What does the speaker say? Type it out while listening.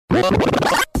The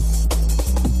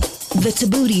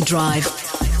Tabooty Drive.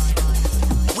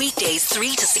 Weekdays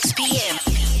 3 to 6 p.m.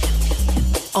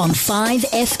 on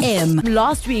 5FM.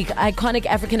 Last week, iconic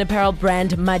African apparel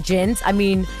brand Magents. I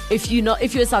mean, if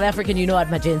you're South African, you know what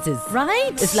Magents is.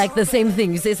 Right? It's like the same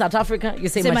thing. You say South Africa, you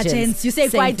say Magents. You say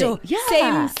Same Kwaito. thing.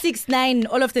 Same 6ix9ine,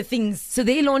 all of the things. So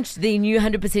they launched the new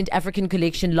 100% African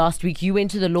collection last week. You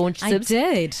went to the launch, I Sibs.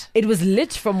 did. It was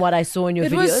lit from what I saw in your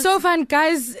videos. It was so fun,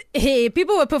 guys. Hey,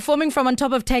 people were performing from on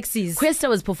top of taxis. Questa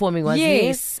was performing, wasn't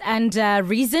Yes, and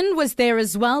Reason was there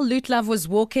as well. Loot Love was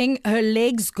walking. Her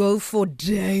legs go for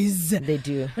days. They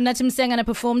do. Natim Sangana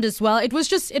performed as well. It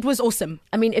was awesome.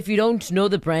 I mean, if you don't know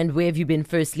the brand, where have you been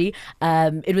firstly?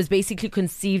 It was basically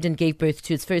conceived and gave birth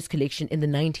to its first collection in the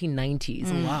 1990s.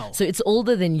 Wow. So it's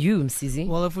older than you, Msizi.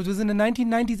 Well, if it was in the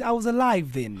 1990s, I was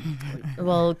alive then.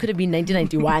 Well, it could have been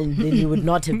 1991. Then you would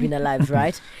not have been alive,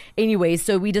 right? Anyway,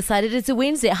 so we decided it's a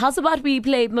Wednesday. How's about we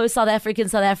play most South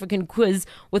African quiz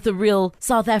with a real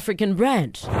South African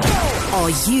brand? Are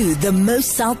you the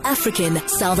most South African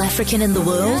in the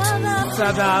world?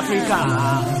 South Africa.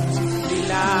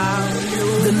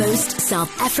 The most South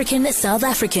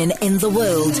African in the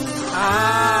world.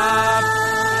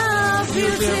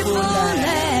 Beautiful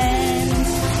land.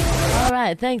 All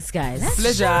right, thanks, guys.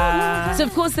 Pleasure. So,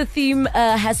 of course, the theme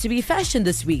has to be fashion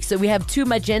this week. So we have two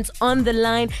Magents on the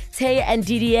line, Tay and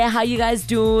Didier. How you guys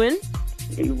doing?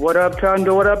 What up,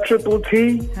 Tando? What up, Triple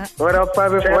T? What up,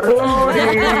 5F? What up, What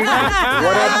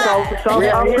up, South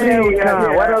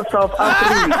Africa? What up, South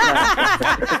Africa?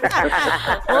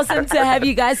 Awesome to have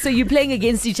you guys. So you're playing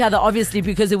against each other, obviously,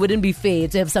 because it wouldn't be fair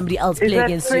to have somebody else play Is that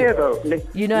against fair, you. though?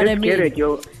 You know what I Let's mean? get it,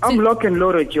 yo. I'm lock and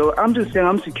loaded, yo. I'm just saying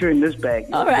I'm securing this bag.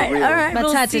 All right. We'll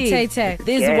Batata, see. Tay.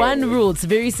 There's Yeah. one rule. It's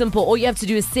very simple. All you have to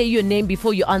do is say your name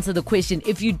before you answer the question.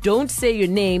 If you don't say your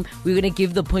name, we're going to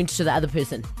give the point to the other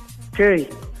person. Okay.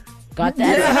 Got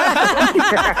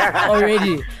that?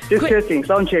 Already. Just testing.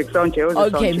 Sound check. Okay,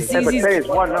 Mzizi's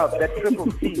one up. That Triple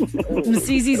T.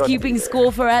 Msizi's keeping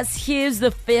score for us. Here's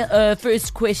the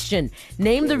first question.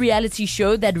 Name the reality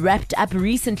show that wrapped up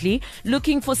recently,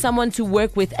 looking for someone to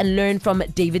work with and learn from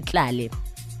David Tlale.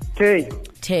 Tay.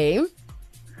 Tay?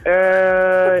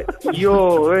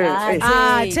 Yo, wait.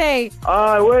 Tay.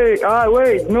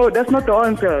 Wait. No, that's not the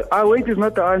answer. Wait is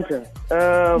not the answer.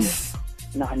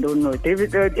 No, I don't know.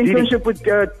 Internship with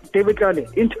David Tlale.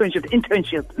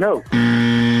 Internship. No.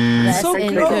 That's So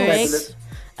incorrect.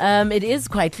 It is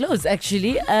quite close,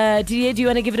 actually. Didier, do you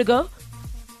want to give it a go?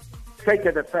 Take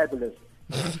it, fabulous.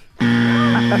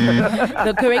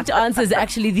 The correct answer is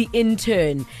actually The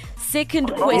Intern.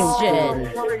 Second question.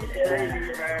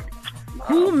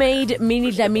 Who made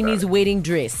Minnie Dlamini's wedding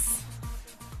dress?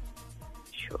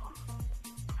 Sure.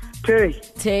 Tay.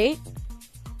 Tay?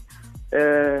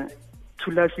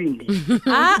 Tulasindi.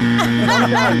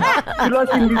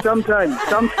 Tulasindi sometimes.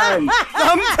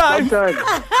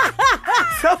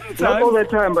 Not all the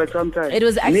time, but sometimes. It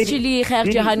was actually Gert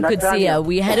Johan Kutsia.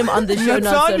 We had him on the show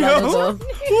not so long ago.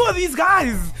 Who are these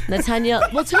guys? Nathaniel.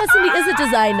 Well, Tulasindi is a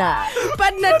designer.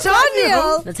 But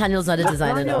Nathaniel. Nathaniel's not a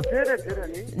designer, no.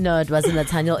 No, it wasn't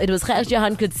Nathaniel. It was Gert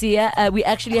Johan Kutsia. We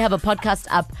actually have a podcast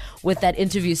up with that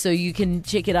interview, so you can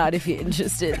check it out if you're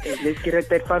interested. Let's get at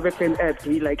that 5FM app,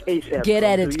 like ASAP. Get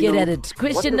at it.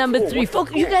 Question number 3.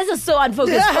 You guys are so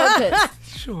unfocused. Focus.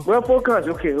 Well, focus.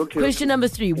 Okay. Question number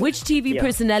 3. Which TV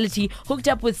personality hooked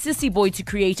up with Sissy Boy to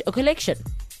create a collection?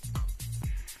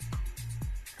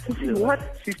 What?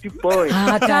 60 boy.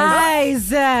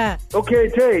 Guys. Okay,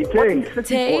 Tay.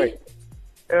 Tay?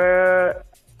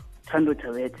 Tando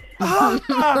Tawet.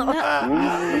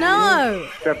 No.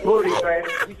 The booty,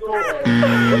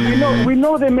 we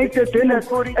know they make the denim.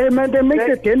 Hey man, they make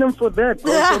the denim for that,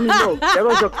 bro. So that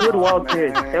was a good wild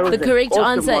kid. The correct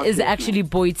answer is actually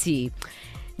Boiti.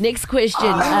 Next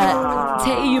question.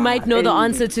 Tay, you might know the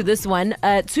answer to this one.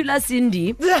 Tula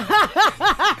Cindy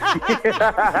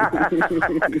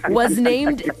was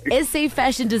named SA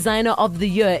Fashion Designer of the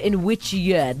Year in which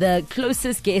year? The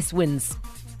closest guess wins.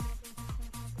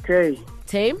 Tay.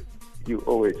 Tay? You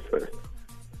always first.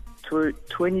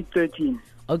 2013.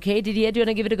 Okay, Didier, do you want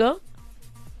to give it a go?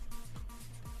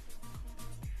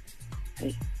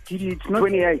 Hey, it's not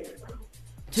 28.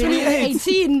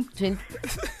 2018.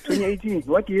 2018.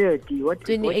 What year?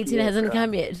 2018 hasn't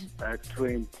come yet.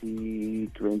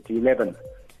 2011.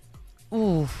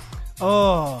 Ooh.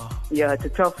 Oh. Yeah, it's a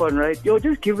tough one, right? Yo,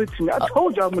 just give it to me. I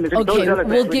told you I'm going to say. Okay,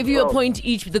 we'll give you a point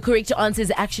each. The correct answer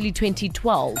is actually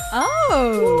 2012.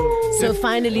 Oh. So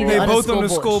finally, They're they're both on on a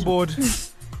the scoreboard. scoreboard.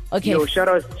 Okay. Yo, shout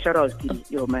out, Dee.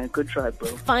 Yo, man, good try, bro.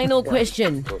 Final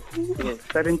question. Yeah,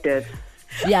 sudden death.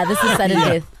 Yeah, this is sudden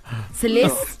death.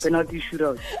 Celeste. Penalty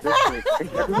shootout. That's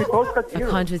it. We both got I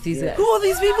zero. can't with these guys. Who are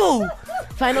these people?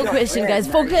 Final question, guys.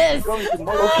 Focus.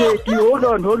 Okay, hold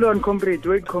on, comrade.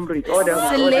 Wait, comrade.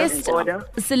 Order.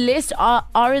 Celeste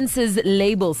Arence's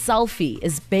label, Selfie,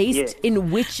 is based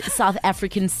in which South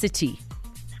African city?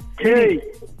 Tay.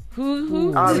 Who?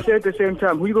 We say at the same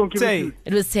time. Who you gonna give Tay. it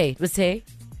It was Tay.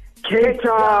 Cape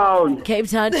Town. Cape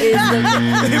Town is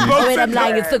oh, wait, I'm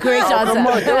lying. It's the correct answer. And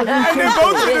they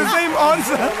both had the same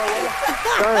answer.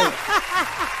 Guys.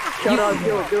 Shout out,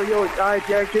 yo. Alright,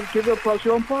 yeah, give a props.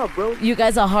 You're on par, bro. You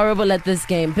guys are horrible at this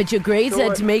game, but you're great So at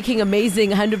what? making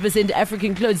amazing 100%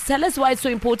 African clothes. Tell us why it's so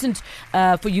important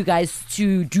for you guys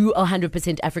to do a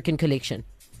 100% African collection.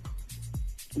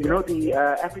 You know, the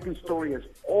African story has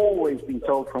always been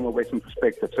told from a Western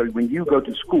perspective. So when you go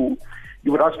to school,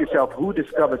 you would ask yourself, who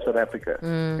discovered South Africa?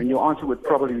 And your answer would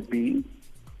probably be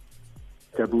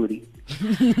Taburi.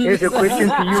 Here's your question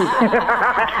to you.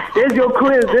 There's your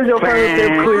quiz. There's your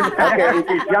final quiz. Okay,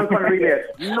 it is young Cornelius.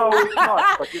 No, it's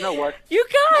not. But you know what? You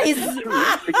guys! It's true,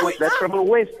 because that's from a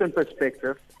Western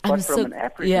perspective. But I'm from so- an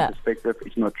African yeah. perspective,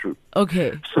 it's not true.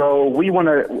 Okay. So we want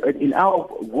to, in our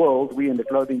world, we in the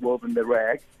clothing world, in the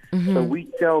rag, so we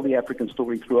tell the African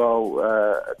story through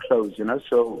our clothes, you know.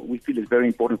 So we feel it's very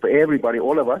important for everybody,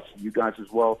 all of us, you guys as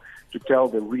well, to tell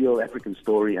the real African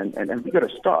story, and we got to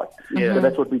start. So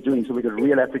that's what we're doing. So we got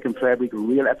real African fabric,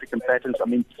 real African patterns. I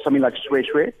mean, something like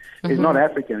shwe is not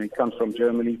African. It comes from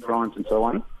Germany, France, and so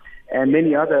on. And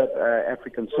many other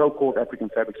African, so-called African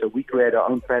fabrics. So we create our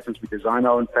own patterns, we design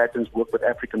our own patterns, work with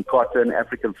African cotton,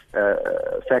 African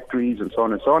factories, and so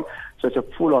on and so on. So it's a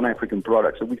full-on African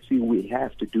product. So we see we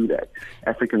have to do that.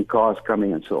 African cars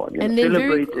coming and so on. You And know. then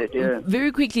Celebrate it,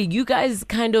 very quickly, you guys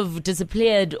kind of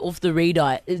disappeared off the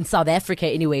radar in South Africa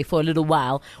anyway for a little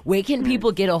while. Where can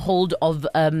people get a hold of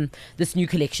this new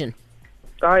collection?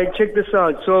 Alright, check this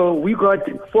out. So we got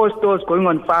 4 stores going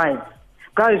on 5.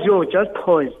 Guys, just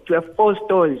pause. We have 4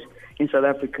 stores in South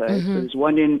Africa. So there's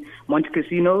one in Monte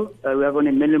Casino, we have one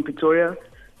in Midland, Pretoria,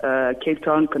 Cape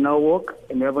Town, Canal Walk,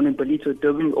 and we have one in Ballito,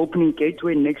 Durban, opening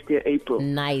Gateway next year, April.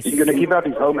 Nice. You're going to give out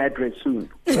his home address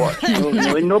soon. What?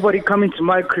 No, ain't nobody coming to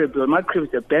my crib, though. My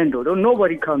crib's the bando. Don't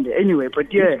nobody come there anyway.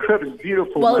 But yeah, His crib is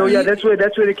beautiful. Well, so man. yeah, that's where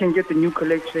they can get the new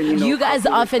collection. You know. You guys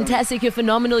are fantastic. You're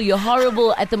phenomenal. You're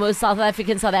horrible at the most South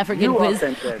African You are quiz.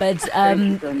 fantastic. But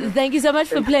thank you so much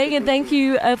for playing, and thank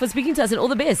you for speaking to us, and all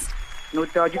the best. No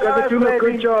doubt. You guys are doing a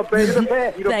good job, baby. You're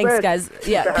the Thanks, best. guys.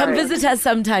 Yeah, come visit us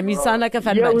sometime. You sound like a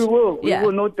fun bunch. Yeah, we will. We Yeah.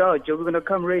 will, no doubt. Joe, we're gonna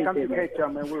come raise Come it, to man. Cape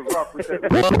Town, man. We'll rock with it.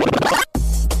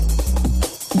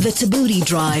 The Tabooty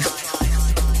Drive.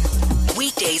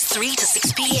 Weekdays 3 to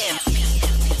 6 p.m.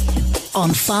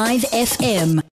 on 5 FM.